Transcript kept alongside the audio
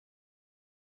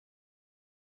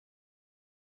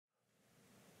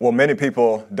Well, many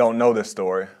people don't know this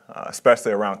story,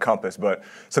 especially around Compass, but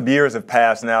some years have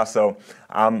passed now, so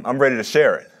I'm ready to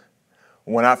share it.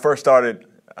 When I first started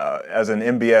as an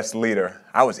MBS leader,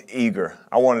 I was eager.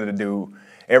 I wanted to do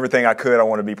everything I could. I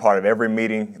wanted to be part of every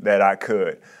meeting that I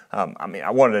could.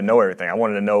 I wanted to know everything. I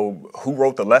wanted to know who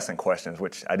wrote the lesson questions,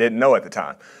 which I didn't know at the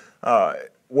time.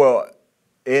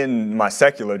 In my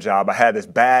secular job, I had this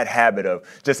bad habit of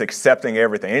just accepting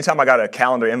everything. Anytime I got a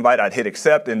calendar invite, I'd hit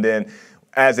accept, and then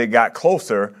as it got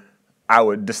closer, I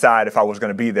would decide if I was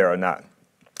going to be there or not.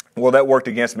 Well, that worked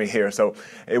against me here. So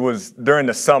it was during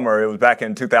the summer, it was back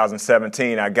in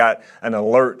 2017, I got an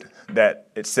alert that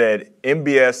it said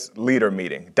MBS leader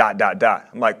meeting, ...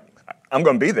 I'm like, I'm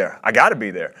going to be there. I got to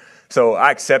be there. So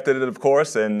I accepted it, of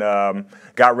course, and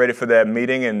got ready for that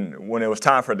meeting. And when it was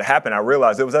time for it to happen, I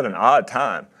realized it was at an odd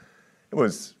time. It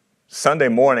was Sunday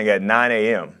morning at 9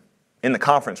 a.m. in the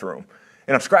conference room.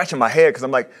 And I'm scratching my head because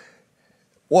I'm like,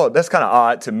 well, that's kind of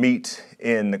odd to meet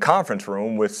in the conference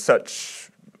room with such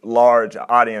large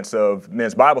audience of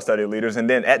men's Bible study leaders. And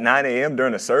then at 9 a.m.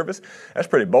 during the service, that's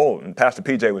pretty bold. And Pastor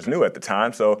PJ was new at the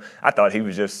time, so I thought he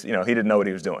was just, he didn't know what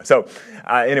he was doing. So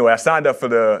anyway, I signed up for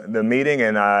the meeting,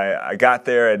 and I got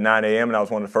there at 9 a.m., and I was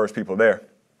one of the first people there.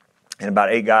 And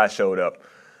about 8 guys showed up.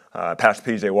 Pastor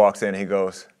PJ walks in, and he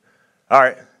goes, all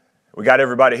right, we got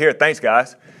everybody here. Thanks,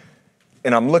 guys.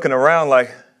 And I'm looking around like,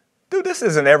 dude, this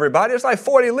isn't everybody. It's like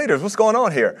 40 leaders. What's going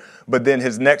on here? But then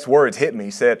his next words hit me.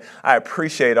 He said, I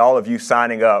appreciate all of you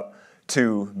signing up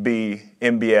to be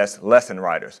MBS lesson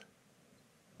writers.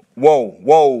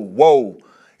 Whoa.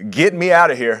 Get me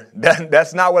out of here.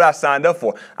 That's not what I signed up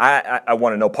for. I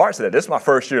want to know parts of that. This is my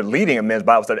first year leading a men's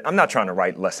Bible study. I'm not trying to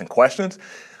write lesson questions.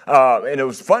 And it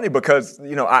was funny because,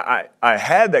 I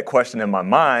had that question in my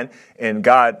mind, and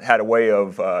God had a way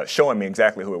of showing me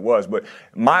exactly who it was. But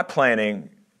my planning,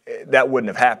 that wouldn't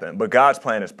have happened. But God's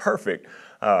plan is perfect,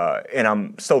 and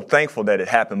I'm so thankful that it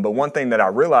happened. But one thing that I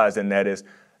realized in that is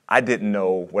I didn't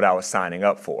know what I was signing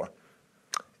up for.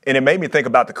 And it made me think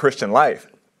about the Christian life.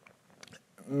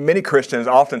 Many Christians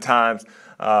oftentimes,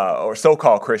 or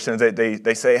so-called Christians,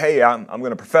 they say, hey, I'm going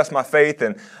to profess my faith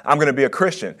and I'm going to be a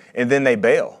Christian. And then they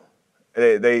bail.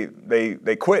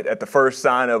 They quit at the first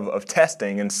sign of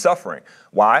testing and suffering.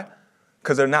 Why?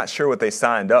 Because they're not sure what they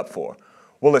signed up for.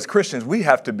 Well, as Christians, we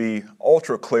have to be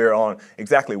ultra clear on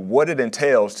exactly what it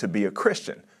entails to be a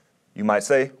Christian. You might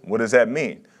say, what does that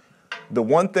mean? The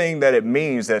one thing that it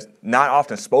means that's not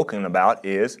often spoken about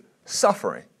is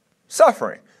suffering.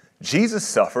 Suffering. Jesus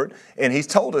suffered, and he's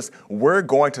told us we're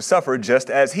going to suffer just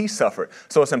as he suffered.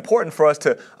 So it's important for us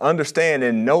to understand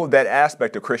and know that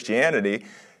aspect of Christianity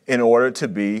in order to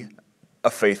be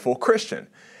a faithful Christian.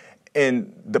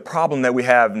 And the problem that we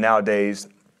have nowadays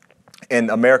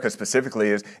in America specifically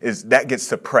is that gets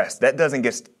suppressed. That doesn't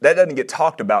get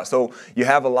talked about. So you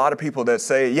have a lot of people that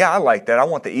say, yeah, I like that. I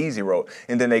want the easy road.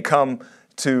 And then they come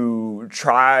to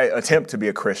attempt to be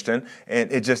a Christian, and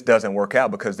it just doesn't work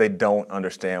out because they don't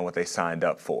understand what they signed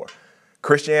up for.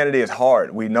 Christianity is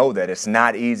hard. We know that. It's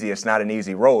not easy. It's not an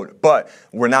easy road, but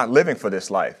we're not living for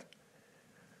this life.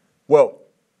 Well,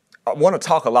 I want to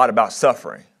talk a lot about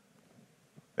suffering.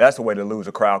 That's a way to lose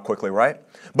a crowd quickly, right?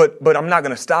 But I'm not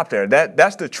going to stop there.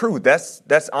 That's the truth.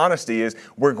 That's honesty, is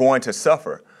we're going to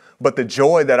suffer. But the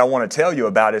joy that I want to tell you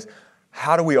about is,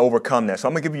 how do we overcome that? So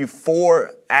I'm going to give you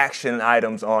 4 action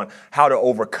items on how to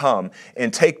overcome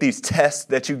and take these tests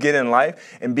that you get in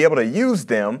life and be able to use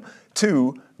them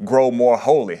to grow more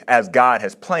holy as God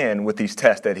has planned with these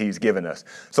tests that he's given us.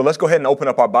 So let's go ahead and open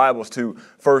up our Bibles to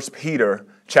 1 Peter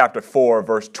chapter 4,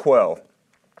 verse 12.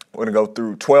 We're going to go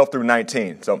through 12 through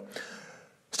 19. So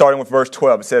starting with verse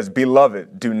 12, it says,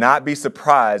 Beloved, do not be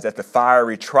surprised at the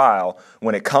fiery trial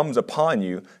when it comes upon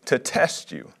you to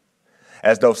test you,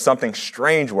 as though something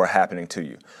strange were happening to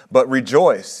you. But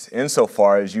rejoice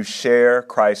insofar as you share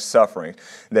Christ's suffering,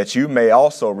 that you may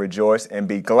also rejoice and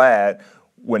be glad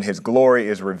when his glory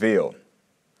is revealed.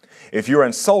 If you are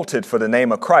insulted for the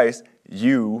name of Christ,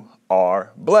 you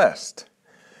are blessed,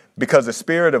 because the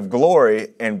Spirit of glory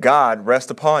and God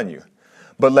rest upon you.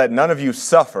 But let none of you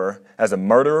suffer as a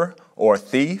murderer or a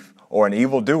thief or an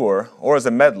evildoer or as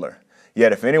a meddler.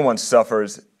 Yet if anyone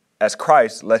suffers as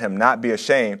Christ, let him not be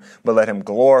ashamed, but let him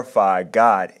glorify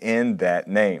God in that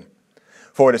name.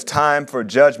 For it is time for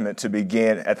judgment to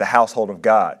begin at the household of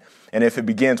God. And if it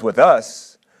begins with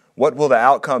us, what will the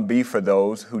outcome be for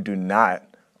those who do not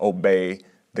obey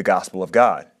the gospel of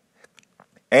God?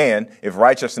 And if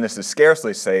righteousness is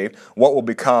scarcely saved, what will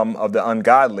become of the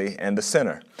ungodly and the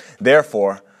sinner?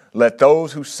 Therefore, let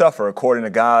those who suffer according to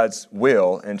God's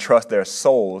will entrust their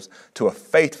souls to a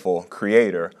faithful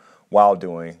Creator while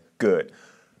doing good.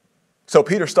 So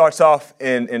Peter starts off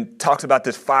and talks about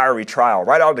this fiery trial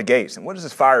right out of the gates. And what is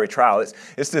this fiery trial?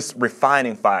 It's this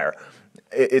refining fire.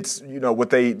 It's what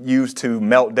they use to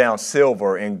melt down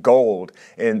silver and gold.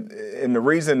 And the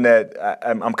reason that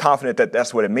I'm confident that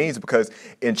that's what it means, because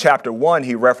in chapter 1,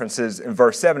 he references in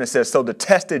verse 7, it says, so the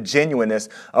tested genuineness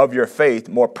of your faith,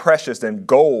 more precious than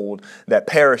gold that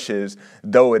perishes,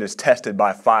 though it is tested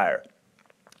by fire.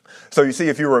 So you see,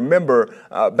 if you remember,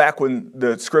 back when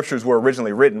the scriptures were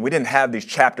originally written, we didn't have these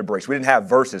chapter breaks. We didn't have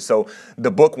verses. So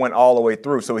the book went all the way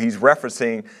through. So he's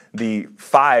referencing the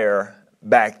fire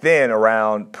back then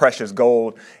around precious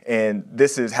gold. And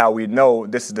this is how we know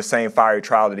this is the same fiery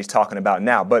trial that he's talking about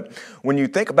now. But when you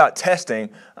think about testing,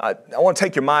 I want to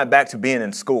take your mind back to being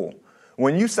in school.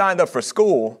 When you signed up for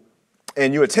school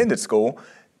and you attended school,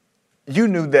 you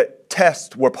knew that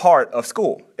tests were part of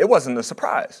school. It wasn't a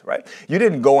surprise, right? You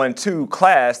didn't go into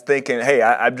class thinking, hey,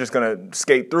 I'm just going to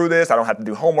skate through this. I don't have to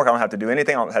do homework. I don't have to do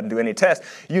anything. I don't have to do any tests.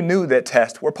 You knew that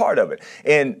tests were part of it.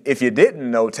 And if you didn't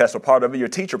know tests were part of it, your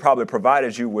teacher probably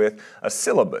provided you with a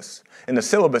syllabus. And the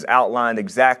syllabus outlined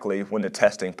exactly when the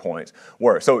testing points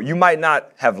were. So you might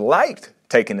not have liked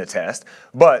taking the test,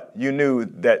 but you knew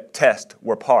that tests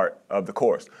were part of the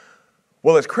course.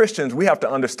 Well, as Christians, we have to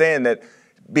understand that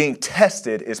being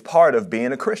tested is part of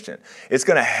being a Christian. It's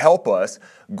going to help us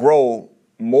grow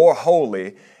more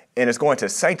holy, and it's going to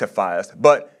sanctify us,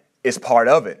 but it's part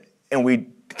of it. And we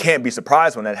can't be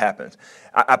surprised when that happens.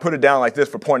 I put it down like this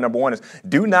for point number 1 is,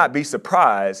 do not be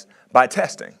surprised by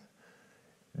testing.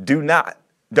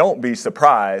 Don't be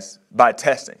surprised by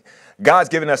testing. God's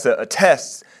given us a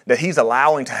test that he's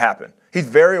allowing to happen. He's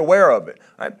very aware of it,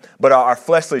 right? But our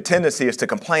fleshly tendency is to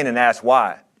complain and ask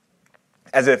why.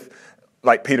 As if,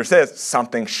 like Peter says,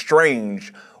 something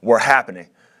strange were happening.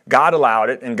 God allowed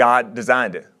it and God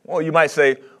designed it. Well, you might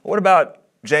say, what about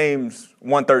James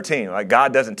 1:13? Like,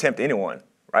 God doesn't tempt anyone,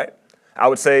 right? I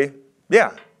would say,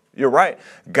 yeah, you're right.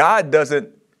 God doesn't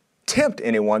tempt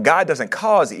anyone. God doesn't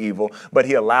cause evil, but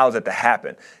he allows it to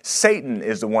happen. Satan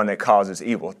is the one that causes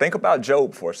evil. Think about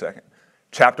Job for a second.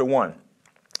 Chapter 1.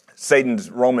 Satan's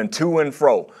roaming to and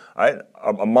fro, right,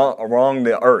 along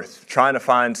the earth, trying to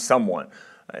find someone.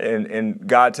 And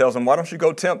God tells him, why don't you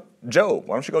go tempt Job?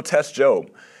 Why don't you go test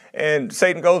Job? And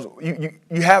Satan goes,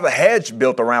 you have a hedge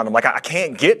built around him. Like, I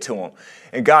can't get to him.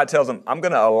 And God tells him, I'm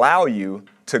going to allow you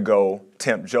to go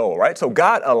tempt Job, right? So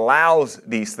God allows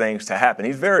these things to happen.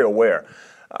 He's very aware.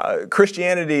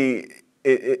 Christianity,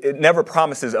 it never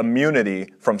promises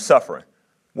immunity from suffering.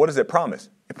 What does it promise?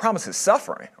 It promises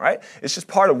suffering, right? It's just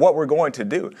part of what we're going to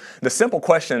do. The simple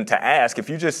question to ask, if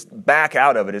you just back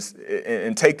out of it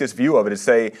and take this view of it, is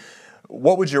say,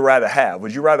 what would you rather have?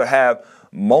 Would you rather have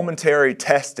momentary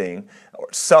testing or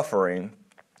suffering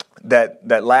that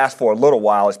lasts for a little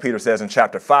while, as Peter says in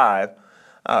chapter 5,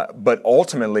 but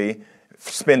ultimately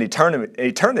spend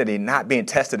eternity not being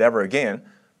tested ever again?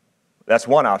 That's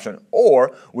one option.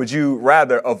 Or would you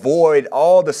rather avoid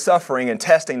all the suffering and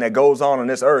testing that goes on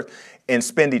this earth and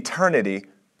spend eternity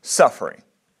suffering?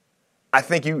 I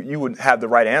think you would have the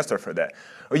right answer for that.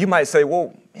 Or you might say,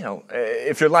 well,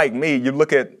 if you're like me, you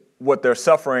look at what they're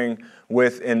suffering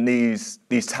with in these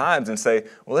times and say,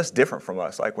 well, that's different from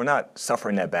us. Like, we're not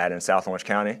suffering that bad in South Orange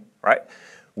County, right?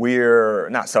 We're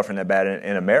not suffering that bad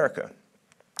in America.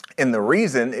 And the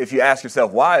reason, if you ask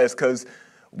yourself why, is because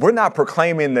we're not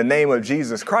proclaiming the name of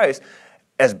Jesus Christ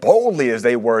as boldly as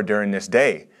they were during this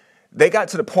day. They got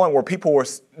to the point where people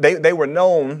they were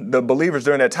known, the believers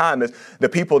during that time, as the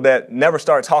people that never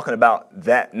started talking about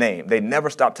that name. They never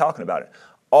stopped talking about it.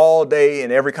 All day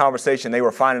in every conversation, they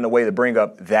were finding a way to bring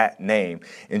up that name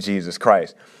in Jesus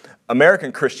Christ.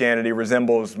 American Christianity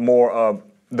resembles more of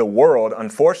the world,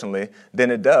 unfortunately,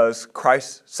 than it does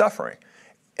Christ's suffering.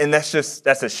 And that's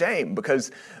a shame,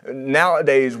 because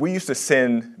nowadays we used to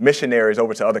send missionaries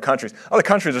over to other countries. Other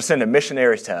countries are sending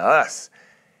missionaries to us.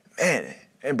 Man,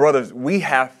 and brothers, we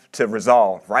have to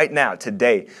resolve right now,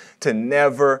 today, to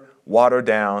never water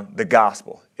down the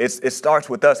gospel. It starts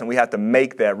with us, and we have to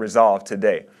make that resolve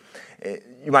today.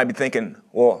 You might be thinking,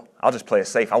 well, I'll just play it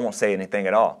safe. I won't say anything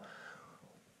at all.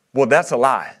 Well, that's a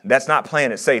lie. That's not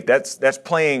playing it safe. That's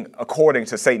playing according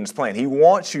to Satan's plan. He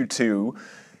wants you to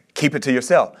keep it to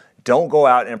yourself. Don't go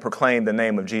out and proclaim the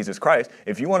name of Jesus Christ.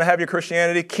 If you want to have your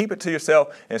Christianity, keep it to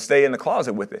yourself and stay in the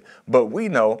closet with it. But we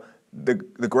know the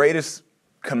greatest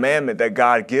commandment that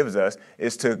God gives us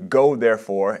is to go,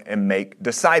 therefore, and make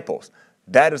disciples.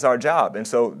 That is our job. And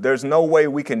so there's no way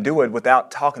we can do it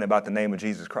without talking about the name of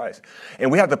Jesus Christ.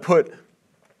 And we have to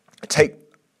take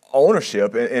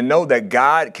ownership and know that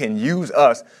God can use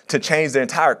us to change the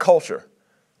entire culture.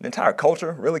 The entire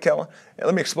culture? Really, Kellen?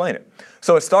 Let me explain it.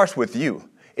 So it starts with you.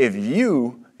 if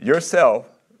you yourself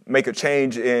make a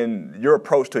change in your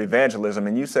approach to evangelism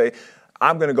and you say,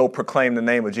 I'm going to go proclaim the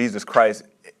name of Jesus Christ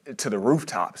to the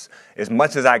rooftops as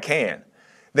much as I can,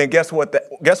 then guess what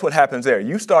happens there?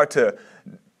 You start to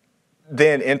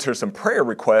then enter some prayer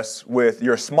requests with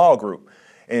your small group.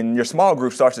 And your small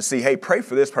group starts to see, hey, pray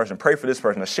for this person,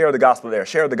 let's share the gospel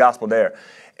there.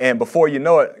 And before you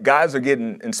know it, guys are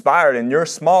getting inspired in your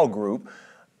small group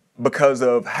because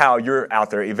of how you're out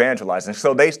there evangelizing.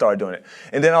 So they start doing it.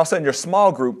 And then all of a sudden your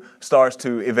small group starts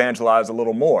to evangelize a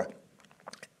little more.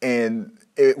 And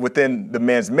within the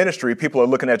men's ministry, people are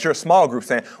looking at your small group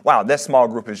saying, wow, that small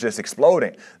group is just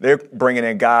exploding. They're bringing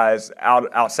in guys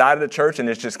outside of the church, and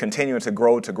it's just continuing to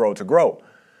grow.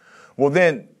 Well,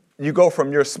 then you go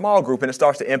from your small group and it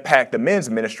starts to impact the men's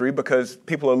ministry because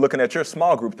people are looking at your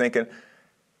small group thinking,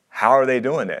 how are they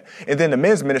doing that? And then the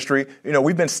men's ministry,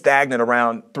 we've been stagnant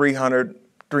around 300,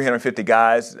 350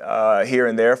 guys here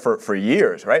and there for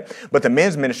years, right? But the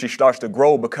men's ministry starts to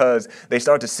grow because they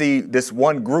start to see this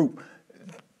one group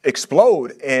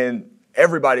explode, and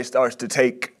everybody starts to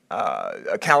take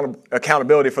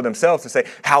accountability for themselves to say,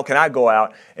 how can I go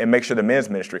out and make sure the men's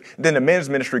ministry? Then the men's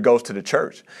ministry goes to the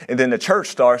church, and then the church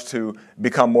starts to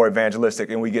become more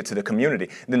evangelistic, and we get to the community.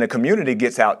 Then the community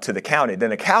gets out to the county.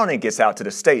 Then the county gets out to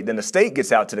the state. Then the state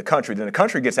gets out to the country. Then the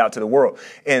country gets out to the world,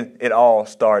 and it all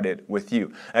started with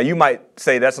you. Now, you might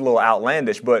say that's a little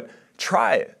outlandish, but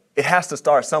try it. It has to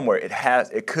start somewhere.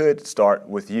 It could start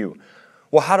with you.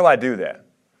 Well, how do I do that?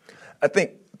 I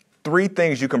think 3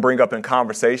 things you can bring up in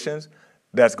conversations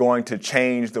that's going to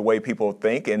change the way people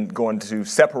think and going to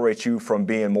separate you from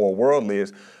being more worldly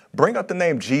is bring up the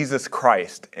name Jesus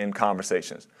Christ in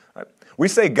conversations. Right? We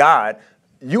say God.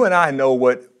 You and I know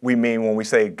what we mean when we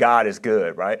say God is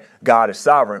good, right? God is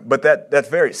sovereign. But that's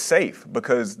very safe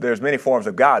because there's many forms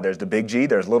of God. There's the big G,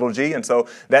 there's little g, and so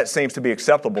that seems to be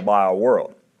acceptable by our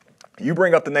world. You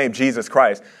bring up the name Jesus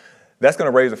Christ, that's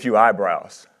going to raise a few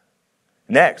eyebrows.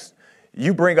 Next,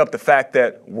 you bring up the fact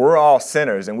that we're all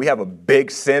sinners and we have a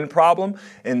big sin problem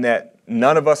and that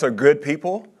none of us are good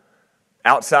people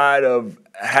outside of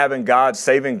having God's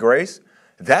saving grace.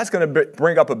 That's going to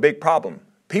bring up a big problem.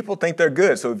 People think they're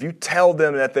good. So if you tell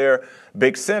them that they're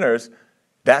big sinners,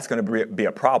 that's going to be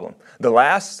a problem. The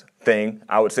last thing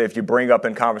I would say if you bring up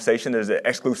in conversation is the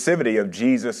exclusivity of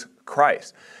Jesus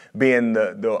Christ being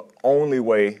the only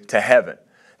way to heaven.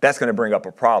 That's going to bring up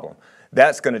a problem.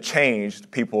 That's going to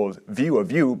change people's view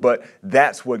of you, but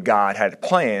that's what God had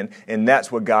planned, and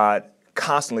that's what God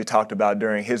constantly talked about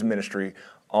during his ministry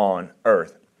on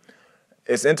earth.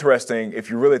 It's interesting if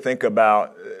you really think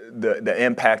about the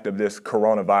impact of this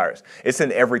coronavirus. It's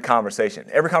in every conversation.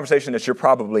 Every conversation that you're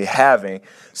probably having,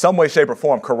 some way, shape, or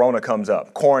form, corona comes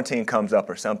up, quarantine comes up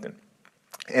or something.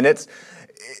 And it's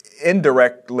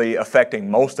indirectly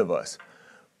affecting most of us.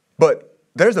 But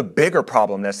there's a bigger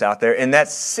problem that's out there, and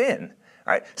that's sin.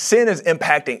 Right? Sin is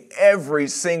impacting every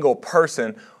single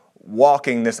person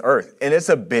walking this earth, and it's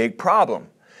a big problem.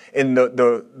 And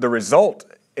the result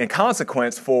and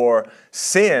consequence for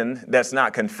sin that's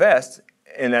not confessed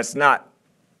and that's not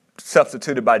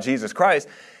substituted by Jesus Christ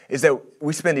is that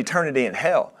we spend eternity in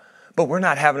hell. But we're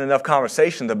not having enough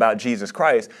conversations about Jesus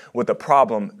Christ with a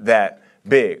problem that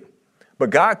big.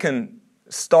 But God can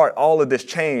start all of this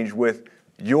change with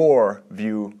your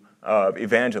view of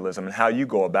evangelism and how you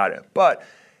go about it. But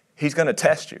he's going to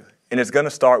test you, and it's going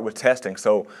to start with testing.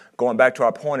 So going back to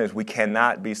our point is we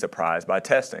cannot be surprised by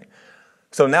testing.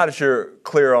 So now that you're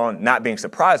clear on not being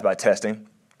surprised by testing,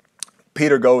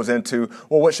 Peter goes into,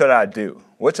 well, what should I do?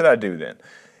 What should I do then?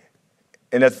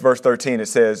 And that's verse 13. It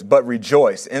says, but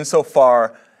rejoice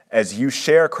insofar as you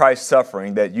share Christ's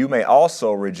suffering, that you may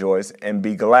also rejoice and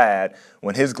be glad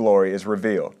when his glory is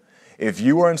revealed. If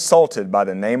you are insulted by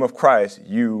the name of Christ,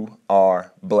 you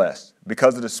are blessed,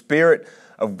 because of the Spirit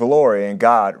of glory and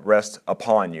God rests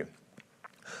upon you.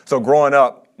 So growing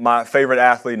up, my favorite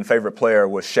athlete and favorite player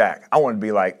was Shaq. I wanted to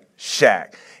be like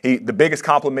Shaq. The biggest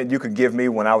compliment you could give me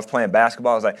when I was playing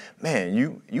basketball was like, man,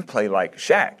 you play like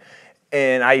Shaq.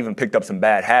 And I even picked up some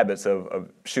bad habits of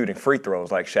shooting free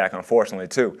throws like Shaq, unfortunately,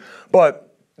 too.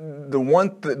 But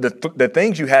the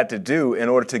things you had to do in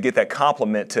order to get that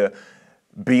compliment to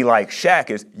be like Shaq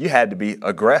is you had to be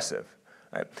aggressive.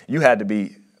 Right? You had to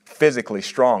be physically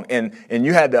strong. And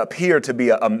you had to appear to be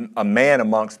a man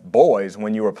amongst boys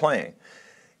when you were playing.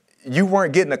 You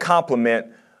weren't getting a compliment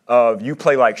of you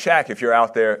play like Shaq if you're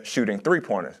out there shooting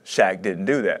three-pointers. Shaq didn't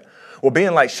do that. Well,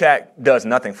 being like Shaq does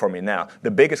nothing for me now. The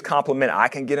biggest compliment I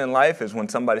can get in life is when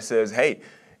somebody says, hey,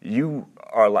 you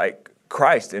are like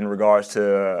Christ in regards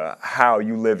to how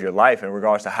you live your life, in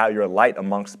regards to how you're a light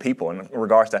amongst people, in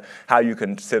regards to how you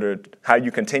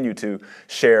continue to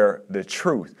share the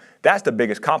truth. That's the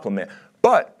biggest compliment.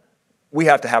 But we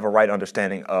have to have a right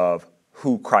understanding of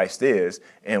who Christ is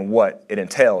and what it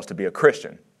entails to be a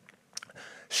Christian.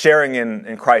 Sharing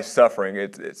in Christ's suffering,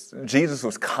 Jesus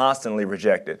was constantly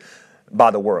rejected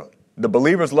by the world. The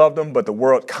believers loved him, but the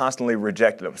world constantly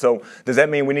rejected him. So does that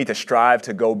mean we need to strive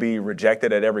to go be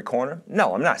rejected at every corner?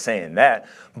 No, I'm not saying that.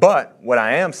 But what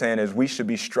I am saying is we should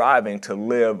be striving to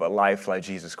live a life like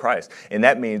Jesus Christ. And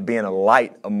that means being a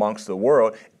light amongst the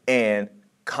world and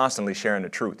constantly sharing the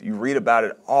truth. You read about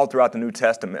it all throughout the New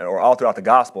Testament or all throughout the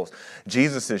Gospels.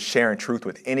 Jesus is sharing truth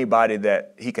with anybody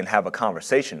that he can have a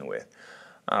conversation with.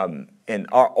 And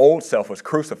our old self was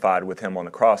crucified with him on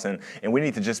the cross. And we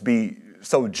need to just be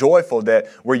so joyful that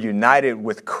we're united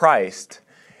with Christ,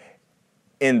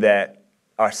 in that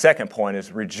our second point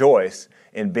is rejoice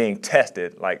in being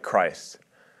tested like Christ.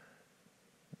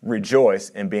 Rejoice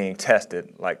in being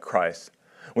tested like Christ.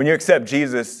 When you accept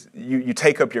Jesus, you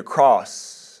take up your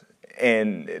cross,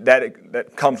 and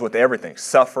that comes with everything,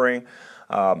 suffering,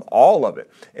 all of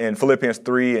it. In Philippians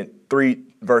 3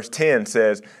 verse 10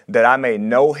 says, that I may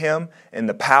know him in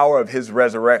the power of his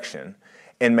resurrection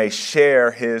and may share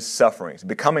his sufferings,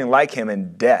 becoming like him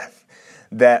in death,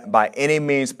 that by any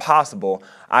means possible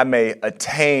I may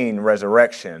attain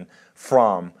resurrection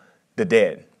from the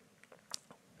dead.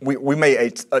 We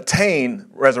may attain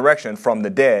resurrection from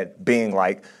the dead being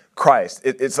like Christ.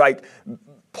 It's like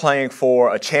playing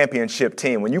for a championship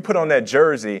team. When you put on that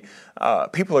jersey,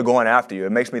 people are going after you.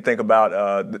 It makes me think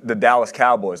about the Dallas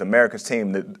Cowboys, America's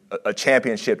team, a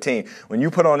championship team. When you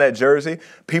put on that jersey,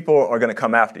 people are going to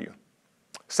come after you.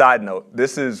 Side note,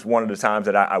 this is one of the times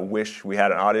that I wish we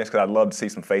had an audience, because I'd love to see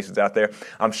some faces out there.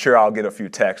 I'm sure I'll get a few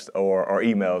texts or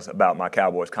emails about my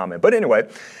Cowboys comment. But anyway,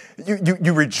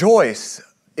 you rejoice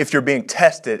if you're being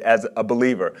tested as a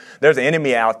believer. There's an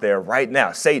enemy out there right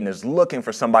now. Satan is looking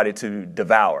for somebody to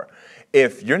devour.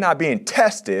 If you're not being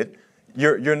tested,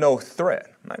 you're no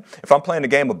threat. Right? If I'm playing a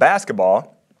game of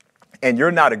basketball and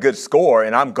you're not a good scorer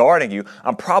and I'm guarding you,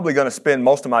 I'm probably going to spend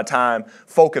most of my time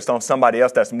focused on somebody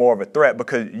else that's more of a threat,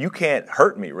 because you can't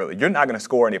hurt me, really. You're not going to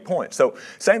score any points. So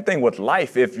same thing with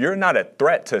life. If you're not a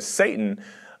threat to Satan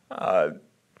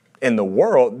in the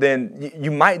world, then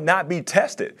you might not be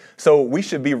tested. So we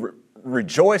should be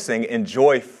rejoicing and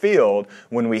joy-filled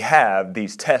when we have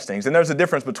these testings. And there's a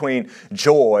difference between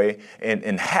joy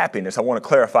and happiness. I want to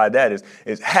clarify that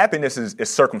is happiness is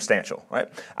circumstantial, right?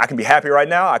 I can be happy right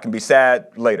now, I can be sad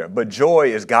later. But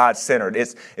joy is God-centered.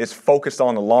 It's focused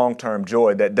on the long-term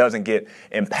joy that doesn't get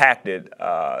impacted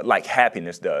like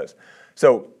happiness does.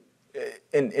 So,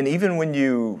 and even when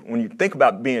you think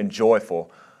about being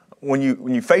joyful, when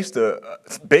you face the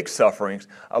big sufferings,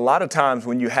 a lot of times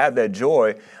when you have that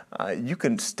joy, you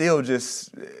can still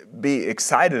just be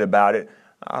excited about it,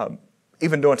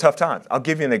 even during tough times. I'll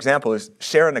give you an example, is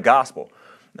sharing the gospel.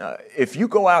 If you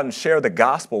go out and share the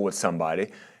gospel with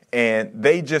somebody and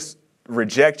they just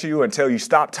reject you until you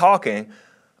stop talking,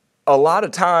 a lot of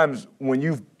times when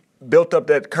you've built up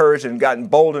that courage and gotten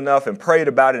bold enough and prayed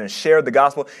about it and shared the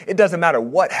gospel, it doesn't matter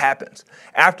what happens.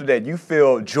 After that, you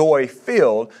feel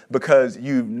joy-filled because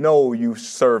you know you've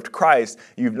served Christ.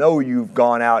 You know you've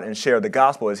gone out and shared the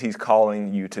gospel as he's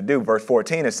calling you to do. Verse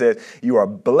 14, it says, you are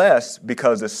blessed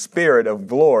because the Spirit of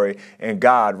glory and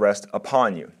God rests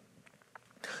upon you.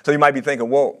 So you might be thinking,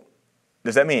 well,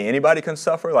 does that mean anybody can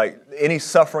suffer? Like any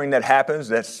suffering that happens,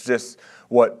 that's just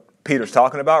what Peter's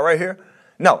talking about right here?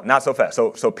 No, not so fast.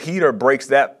 So Peter breaks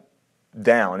that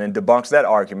down and debunks that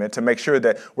argument to make sure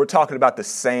that we're talking about the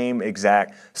same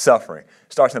exact suffering.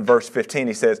 Starts in verse 15.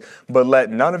 He says, but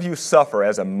let none of you suffer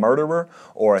as a murderer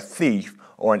or a thief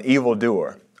or an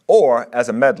evildoer or as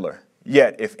a meddler.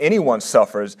 Yet if anyone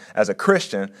suffers as a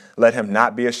Christian, let him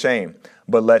not be ashamed,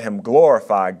 but let him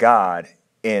glorify God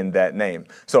in that name.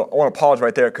 So I want to pause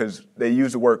right there because they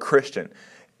use the word Christian.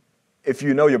 If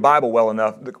you know your Bible well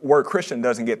enough, the word Christian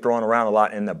doesn't get thrown around a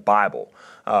lot in the Bible.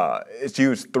 It's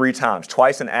used 3 times,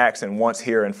 twice in Acts and once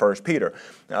here in 1 Peter.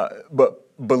 But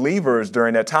believers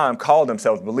during that time called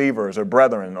themselves believers or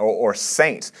brethren or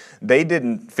saints. They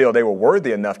didn't feel they were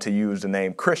worthy enough to use the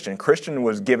name Christian. Christian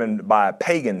was given by the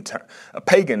pagan,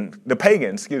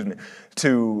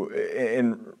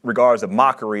 in regards of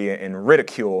mockery and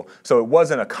ridicule. So it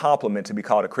wasn't a compliment to be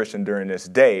called a Christian during this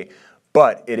day,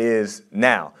 but it is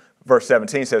now. Verse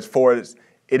 17 says, for it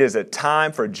is a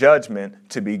time for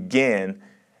judgment to begin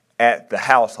at the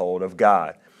household of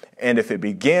God. And if it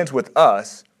begins with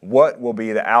us, what will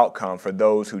be the outcome for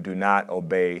those who do not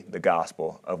obey the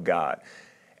gospel of God?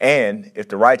 And if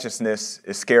the righteousness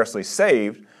is scarcely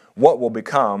saved, what will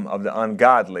become of the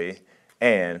ungodly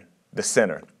and the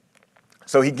sinner?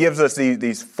 So he gives us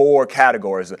these four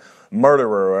categories: a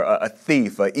murderer, a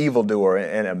thief, an evildoer,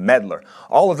 and a meddler.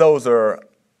 All of those are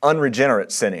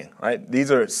unregenerate sinning, right?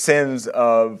 These are sins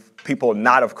of people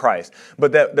not of Christ.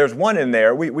 But there's one in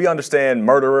there. We understand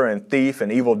murderer and thief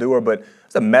and evildoer, but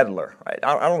it's a meddler, right?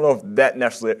 I don't know if that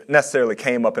necessarily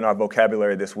came up in our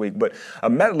vocabulary this week, but a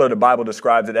meddler, the Bible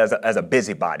describes it as a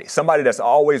busybody, somebody that's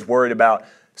always worried about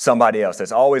somebody else,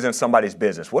 that's always in somebody's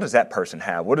business. What does that person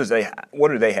have? What do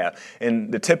they have?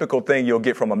 And the typical thing you'll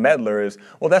get from a meddler is,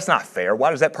 well, that's not fair.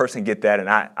 Why does that person get that and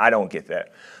I don't get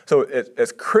that? So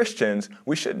as Christians,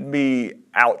 we shouldn't be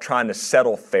out trying to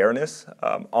settle fairness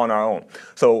on our own.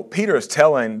 So Peter is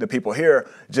telling the people here,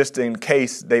 just in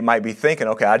case they might be thinking,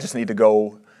 okay, I just need to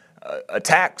go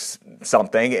attack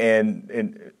something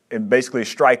and basically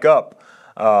strike up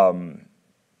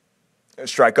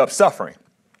suffering.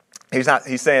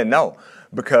 He's saying no,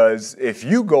 because if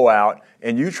you go out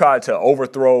and you try to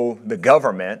overthrow the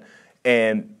government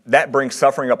and that brings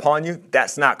suffering upon you,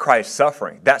 that's not Christ's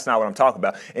suffering. That's not what I'm talking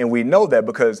about. And we know that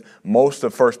because most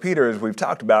of 1 Peter, as we've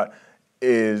talked about,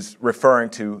 is referring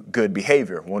to good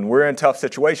behavior. When we're in tough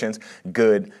situations,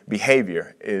 good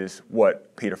behavior is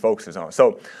what Peter focuses on.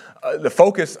 So the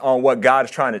focus on what God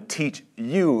is trying to teach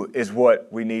you is what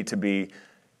we need to be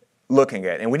looking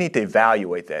at, and we need to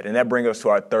evaluate that. And that brings us to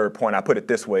our third point. I put it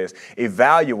this way: is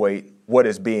evaluate what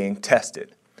is being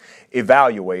tested.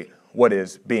 Evaluate what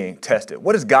is being tested.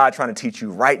 What is God trying to teach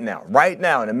you right now? Right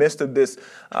now, in the midst of this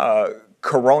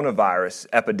coronavirus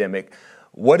epidemic,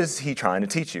 what is he trying to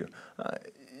teach you?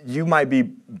 You might be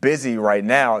busy right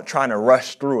now trying to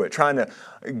rush through it, trying to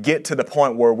get to the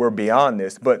point where we're beyond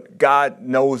this, but God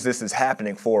knows this is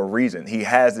happening for a reason. He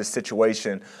has this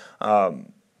situation,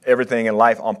 everything in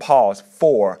life on pause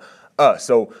for us.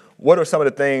 So what are some of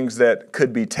the things that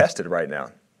could be tested right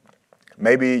now?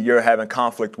 Maybe you're having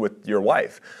conflict with your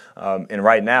wife, and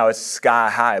right now it's sky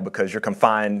high because you're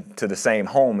confined to the same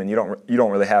home and you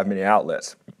don't really have many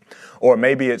outlets. Or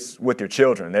maybe it's with your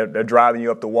children. They're driving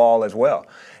you up the wall as well,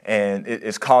 and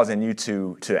it's causing you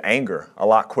to anger a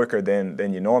lot quicker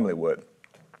than you normally would.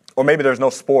 Or maybe there's no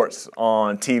sports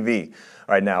on TV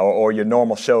right now, or your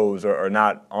normal shows are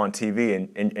not on TV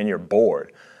and you're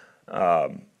bored.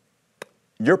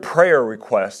 Your prayer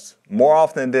requests, more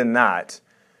often than not,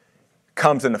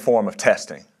 comes in the form of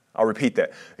testing. I'll repeat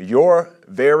that. Your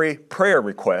very prayer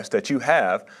requests that you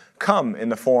have come in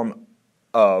the form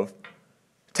of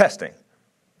testing.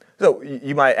 So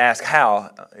you might ask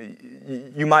how.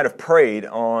 You might have prayed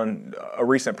on a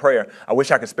recent prayer, I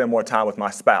wish I could spend more time with my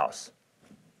spouse.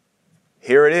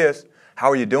 Here it is.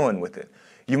 How are you doing with it?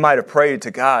 You might have prayed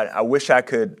to God, I wish I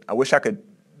could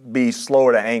be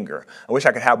slower to anger. I wish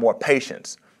I could have more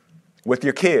patience with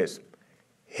your kids.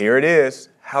 Here it is.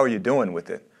 How are you doing with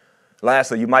it?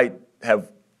 Lastly, you might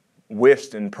have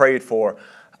wished and prayed for,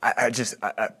 I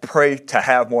pray to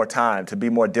have more time, to be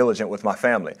more diligent with my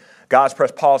family. God's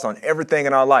pressed pause on everything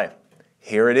in our life.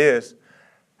 Here it is.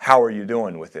 How are you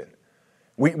doing with it?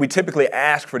 We typically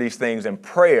ask for these things in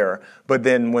prayer, but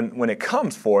then when it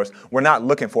comes for us, we're not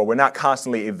looking for it. We're not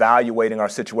constantly evaluating our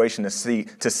situation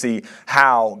to see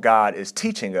how God is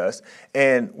teaching us,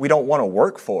 and we don't want to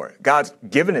work for it. God's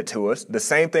given it to us, the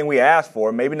same thing we asked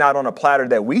for, maybe not on a platter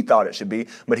that we thought it should be,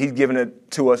 but he's given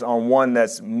it to us on one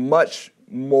that's much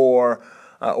more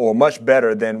or much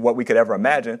better than what we could ever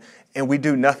imagine, and we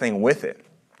do nothing with it.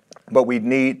 But we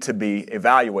need to be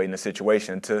evaluating the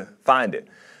situation to find it.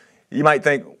 You might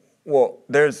think, well,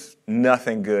 there's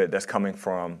nothing good that's coming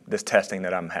from this testing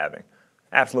that I'm having.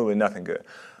 Absolutely nothing good.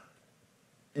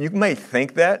 You may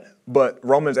think that, but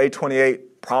Romans 8:28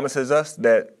 promises us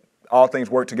that all things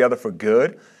work together for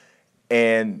good,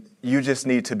 and you just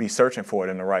need to be searching for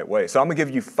it in the right way. So I'm going to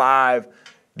give you 5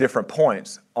 different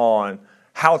points on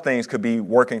how things could be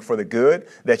working for the good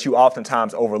that you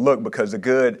oftentimes overlook because the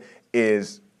good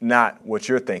is not what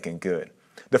you're thinking good.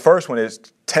 The first one is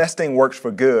testing works for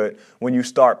good when you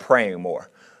start praying more.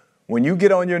 When you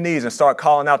get on your knees and start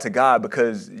calling out to God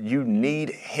because you need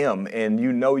him and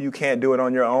you know you can't do it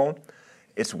on your own,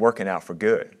 it's working out for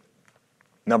good.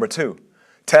 Number 2,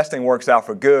 testing works out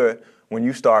for good when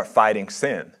you start fighting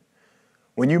sin.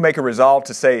 When you make a resolve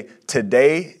to say,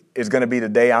 today is going to be the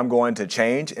day I'm going to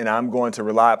change and I'm going to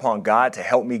rely upon God to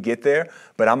help me get there,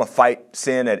 but I'm going to fight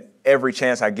sin at every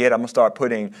chance I get. I'm going to start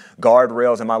putting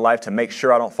guardrails in my life to make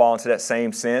sure I don't fall into that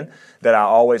same sin that I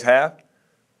always have.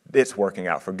 It's working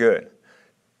out for good.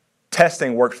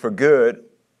 Testing works for good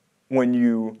when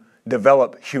you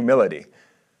develop humility.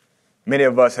 Many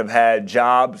of us have had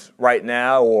jobs right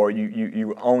now, or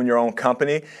you own your own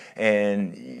company,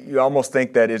 and you almost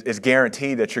think that it's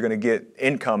guaranteed that you're going to get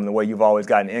income the way you've always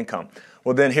gotten income.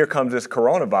 Well, then here comes this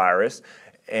coronavirus,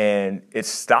 and it's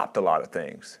stopped a lot of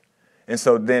things. And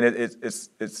so then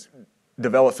it's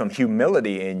developed some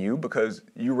humility in you because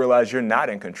you realize you're not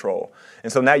in control.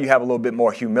 And so now you have a little bit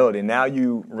more humility. Now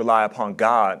you rely upon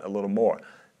God a little more.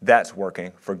 That's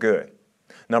working for good.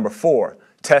 Number 4,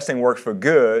 testing works for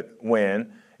good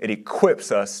when it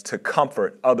equips us to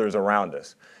comfort others around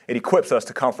us. It equips us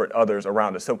to comfort others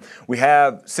around us. So we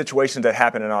have situations that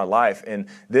happen in our life, and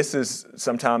this is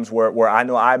sometimes where I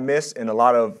know I miss, and a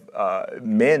lot of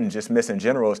men just miss in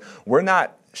general, is we're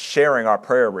not sharing our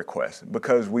prayer requests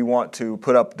because we want to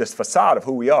put up this facade of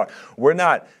who we are. We're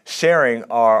not sharing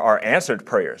our answered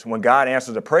prayers. When God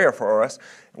answers a prayer for us,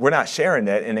 we're not sharing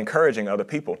that and encouraging other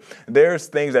people. There's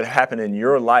things that happen in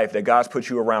your life that God's put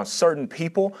you around certain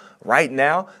people right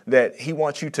now that He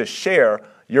wants you to share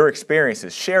your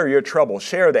experiences, share your trouble,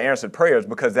 share the answered prayers,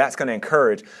 because that's going to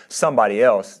encourage somebody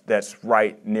else that's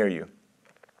right near you.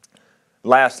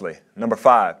 Lastly, number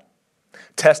 5,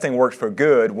 testing works for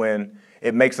good when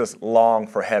it makes us long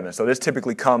for heaven. So this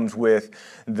typically comes with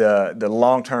the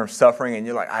long-term suffering, and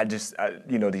you're like,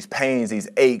 these pains, these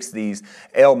aches, these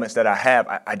ailments that I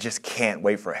have, I just can't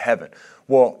wait for heaven.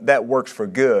 Well, that works for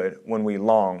good when we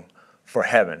long for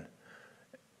heaven.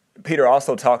 Peter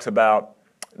also talks about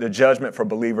the judgment for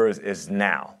believers is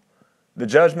now. The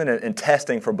judgment and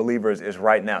testing for believers is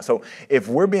right now. So if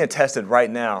we're being tested right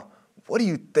now, what do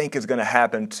you think is going to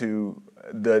happen to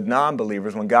the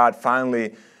non-believers when God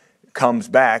finally comes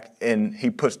back and He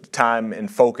puts time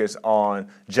and focus on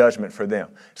judgment for them?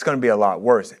 It's going to be a lot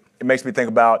worse. It makes me think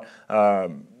about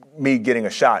me getting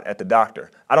a shot at the doctor.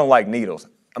 I don't like needles.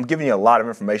 I'm giving you a lot of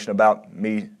information about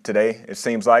me today, it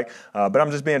seems like, but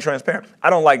I'm just being transparent. I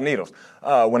don't like needles.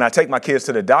 When I take my kids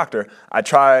to the doctor, I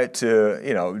try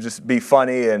to, just be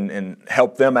funny and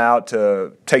help them out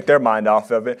to take their mind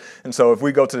off of it. And so if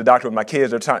we go to the doctor with my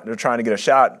kids, they're trying to get a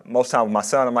shot. Most times with my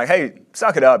son, I'm like, hey,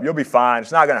 suck it up. You'll be fine.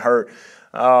 It's not going to hurt.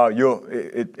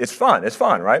 It's fun. It's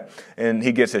fun, right? And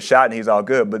he gets his shot and he's all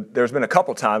good. But there's been a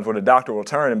couple times where the doctor will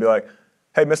turn and be like,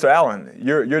 hey, Mr. Allen,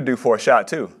 you're due for a shot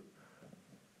too.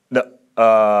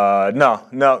 No.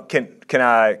 Can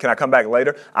I come back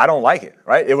later? I don't like it,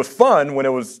 right? It was fun when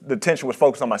the attention was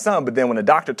focused on my son, but then when the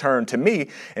doctor turned to me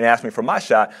and asked me for my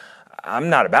shot, I'm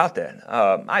not about that.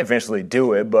 I eventually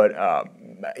do it, but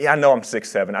I know I'm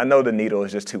 6'7". I know the needle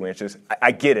is just 2 inches.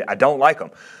 I get it. I don't like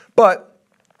them. But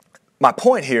my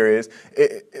point here is,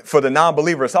 for the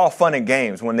non-believer, it's all fun and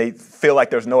games when they feel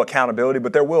like there's no accountability,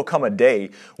 but there will come a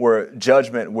day where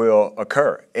judgment will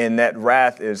occur. And that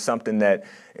wrath is something that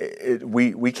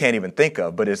we can't even think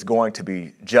of, but it's going to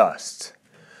be just.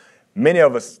 Many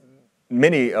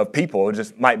of people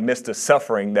just might miss the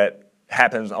suffering that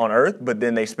happens on earth, but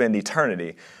then they spend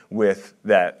eternity with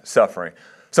that suffering.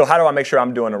 So how do I make sure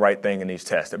I'm doing the right thing in these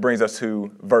tests? It brings us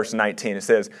to verse 19. It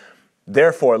says,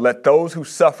 therefore, let those who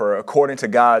suffer according to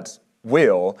God's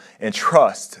will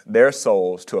entrust their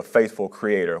souls to a faithful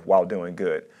Creator while doing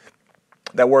good.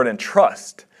 That word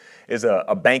entrust is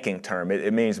a banking term.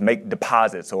 It means make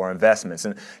deposits or investments.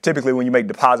 And typically when you make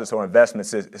deposits or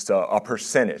investments, it's a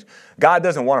percentage. God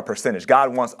doesn't want a percentage.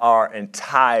 God wants our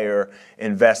entire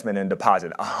investment and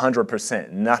deposit,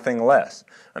 100%, nothing less.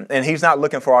 And He's not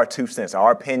looking for our 2 cents,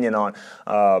 our opinion on,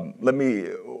 let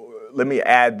me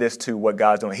add this to what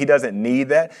God's doing. He doesn't need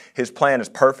that. His plan is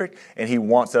perfect, and He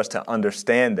wants us to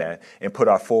understand that and put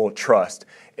our full trust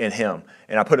in Him.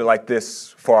 And I put it like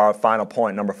this for our final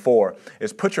point, number 4,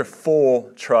 is put your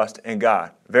full trust in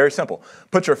God. Very simple.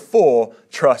 Put your full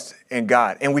trust in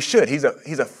God. And we should. He's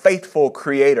a faithful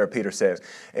Creator, Peter says.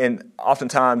 And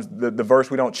oftentimes the verse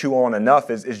we don't chew on enough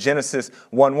is Genesis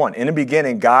 1:1. In the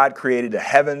beginning, God created the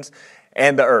heavens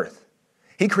and the earth.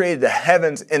 He created the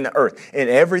heavens and the earth and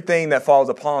everything that falls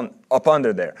up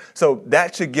under there. So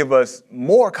that should give us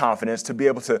more confidence to be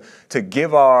able to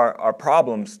give our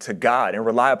problems to God and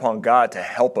rely upon God to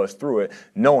help us through it,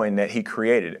 knowing that He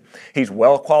created it. He's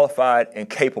well qualified and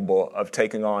capable of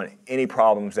taking on any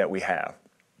problems that we have.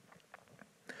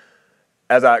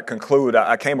 As I conclude,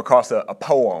 I came across a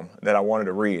poem that I wanted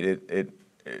to read. It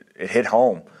hit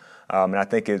home, and I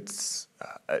think it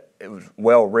was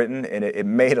well written, and it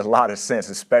made a lot of sense,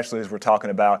 especially as we're talking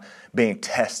about being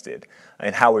tested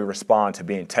and how we respond to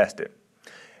being tested.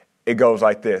 It goes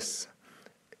like this.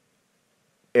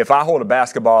 If I hold a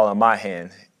basketball in my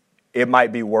hand, it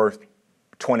might be worth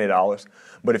 $20.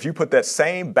 But if you put that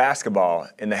same basketball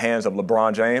in the hands of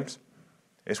LeBron James,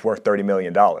 it's worth $30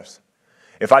 million.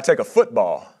 If I take a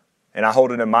football and I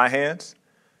hold it in my hands,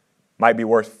 might be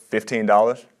worth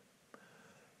 $15.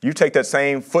 You take that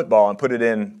same football and put it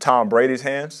in Tom Brady's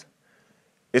hands,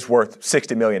 it's worth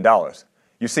 $60 million.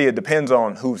 You see, it depends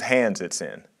on whose hands it's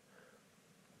in.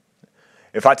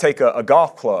 If I take a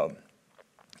golf club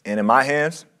and in my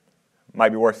hands, it might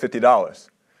be worth $50.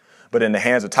 But in the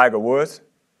hands of Tiger Woods,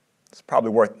 it's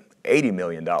probably worth $80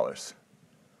 million.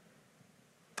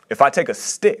 If I take a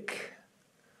stick,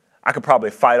 I could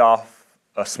probably fight off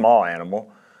a small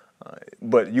animal.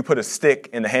 But you put a stick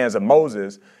in the hands of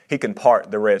Moses, he can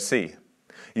part the Red Sea.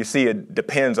 You see, it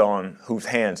depends on whose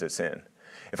hands it's in.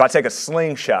 If I take a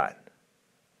slingshot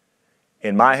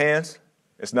in my hands,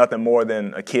 it's nothing more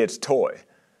than a kid's toy.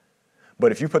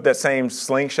 But if you put that same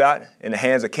slingshot in the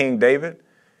hands of King David,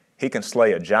 he can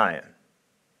slay a giant.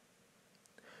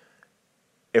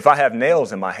 If I have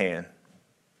nails in my hand,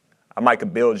 I might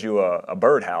could build you a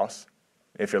birdhouse,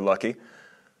 if you're lucky.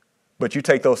 But you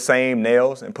take those same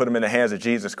nails and put them in the hands of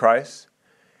Jesus Christ,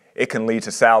 it can lead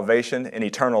to salvation and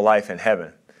eternal life in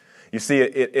heaven. You see,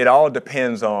 it all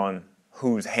depends on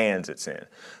whose hands it's in.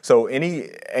 So any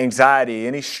anxiety,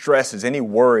 any stresses, any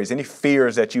worries, any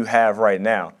fears that you have right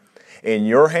now, in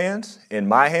your hands, in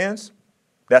my hands,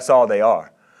 that's all they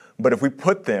are. But if we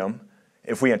put them,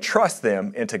 if we entrust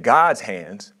them into God's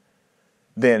hands,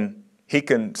 then he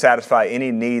can satisfy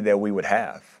any need that we would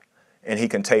have. And he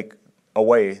can take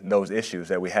away those issues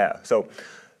that we have. So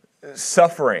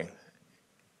suffering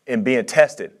and being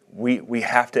tested, we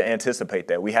have to anticipate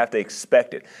that. We have to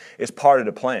expect it. It's part of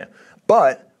the plan.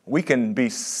 But we can be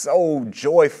so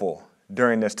joyful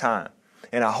during this time.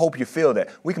 And I hope you feel that.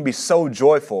 We can be so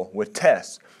joyful with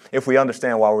tests if we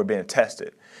understand why we're being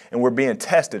tested. And we're being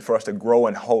tested for us to grow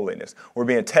in holiness. We're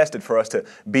being tested for us to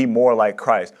be more like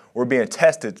Christ. We're being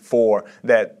tested for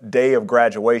that day of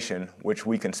graduation, which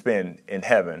we can spend in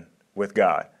heaven with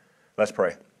God. Let's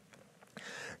pray.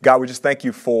 God, we just thank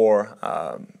you for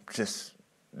just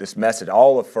this message.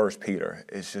 All of 1 Peter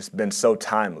has just been so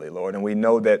timely, Lord. And we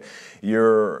know that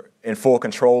you're in full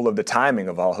control of the timing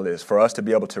of all of this. For us to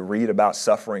be able to read about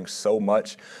suffering so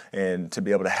much and to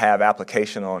be able to have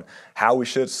application on how we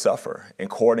should suffer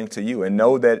according to you and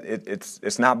know that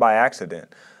it's not by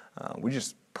accident. We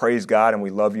just praise God and we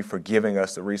love you for giving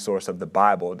us the resource of the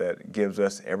Bible that gives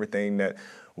us everything that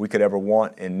we could ever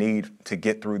want and need to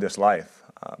get through this life.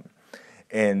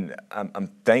 And I'm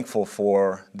thankful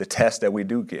for the tests that we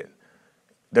do get.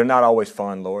 They're not always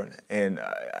fun, Lord. And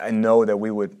I know that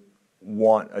we would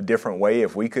want a different way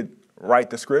if we could write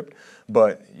the script.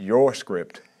 But your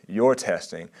script, your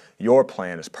testing, your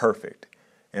plan is perfect.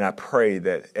 And I pray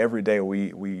that every day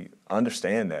we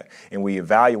understand that and we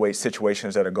evaluate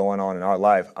situations that are going on in our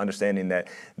life, understanding that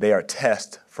they are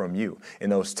tests from you.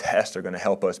 And those tests are going to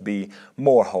help us be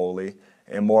more holy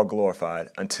and more glorified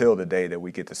until the day that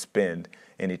we get to spend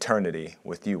in eternity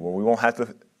with you, where we won't have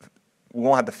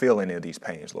to feel any of these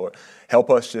pains, Lord. Help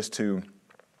us just to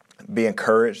be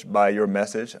encouraged by your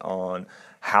message on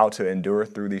how to endure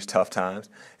through these tough times,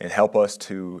 and help us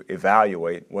to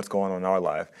evaluate what's going on in our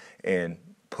life and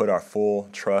put our full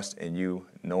trust in you,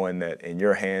 knowing that in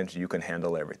your hands you can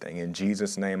handle everything. In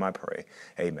Jesus' name I pray,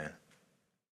 amen.